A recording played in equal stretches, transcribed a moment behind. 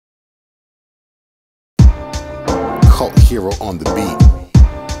Kult Hiro on the beat.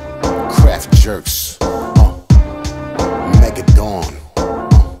 Kraftjerkz, Megadon.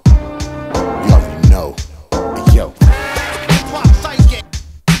 You already know. Hey, yo.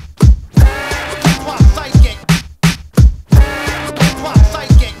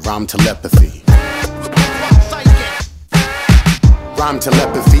 Rhyme telepathy. Rhyme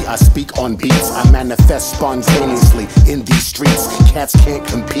telepathy, I speak on beats. I manifest spontaneously in these streets. Cats can't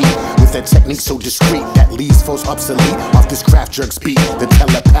compete with a technique so discreet that leaves foes obsolete off this Kraftjerkz beat. The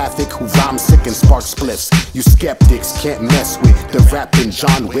telepathic who rhyme sick and spark spliffs. You skeptics can't mess with the rapping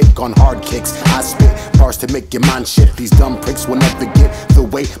John Wick on hard kicks. I spit bars to make your mind shift. These dumb pricks will never get the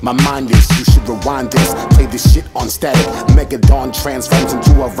way my mind is. You should rewind this, play this shit on static. Megadon transforms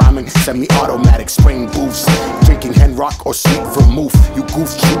into a rhyming semi-automatic. Spraying booths, drinking hen rock or sweet vermouth. You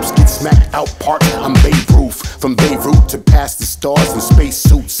goof troops get smacked out parked. I'm Babe Ruth, from Beirut to past the stars in space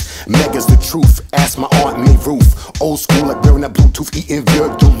suits. Mega's the truth, ask my aunt May Ruth. Old school like wearing a Bluetooth, eating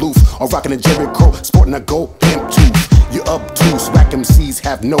Vieux Duluth, or rocking a Jericho, sporting a gold pimp tooth. You obtuse, whack MCs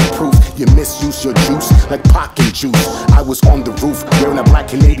have no proof. You misuse your juice like pocket juice. I was on the roof wearing a black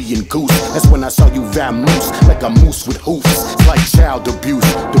Canadian goose. That's when I saw you vamoose like a moose with hoofs. It's like child abuse,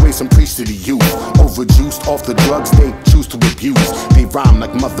 the way some preach to the youth. Overjuiced off the drugs they choose to abuse. They rhyme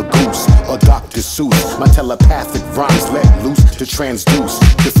like Mother Goose or Dr. Seuss. My telepathic rhymes let loose to transduce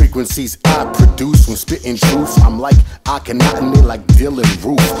the frequencies I produce when spitting truth. I'm like Akhenaten, like Dylan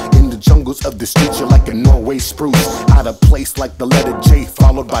Roof. In the jungles of the streets, you're like a Norway spruce. Out of place like the letter J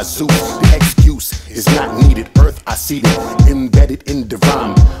followed by Zeus. The excuse is not needed. Earth I seeded, embedded in the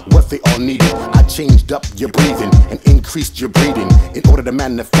rhyme. What they all needed. I changed up your breathing and increased your breeding in order to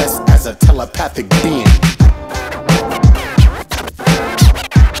manifest as a telepathic being.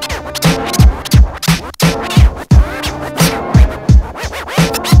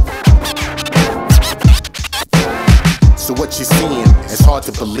 So what you're seeing is hard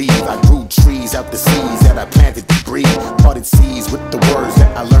to believe. I grew trees out the seeds that I planted to breed. Parted seeds with the words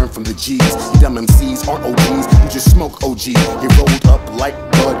that I learned from the G's. You dumb MCs aren't OGs, you just smoke OG. You rolled up like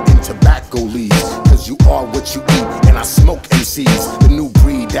bud in tobacco leaves. Cause you are what you eat, and I smoke MCs. The new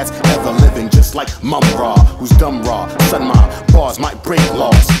breed that's ever living, just like Mum Ra, who's dumb raw. Son, my bars might break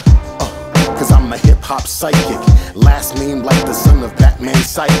laws. Cause I'm a hip-hop psychic. Last name like the son of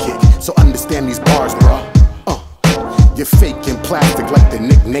Batman's sidekick. So understand these bars, bruh. You're fake and plastic like the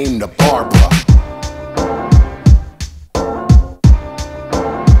nickname the Barbara.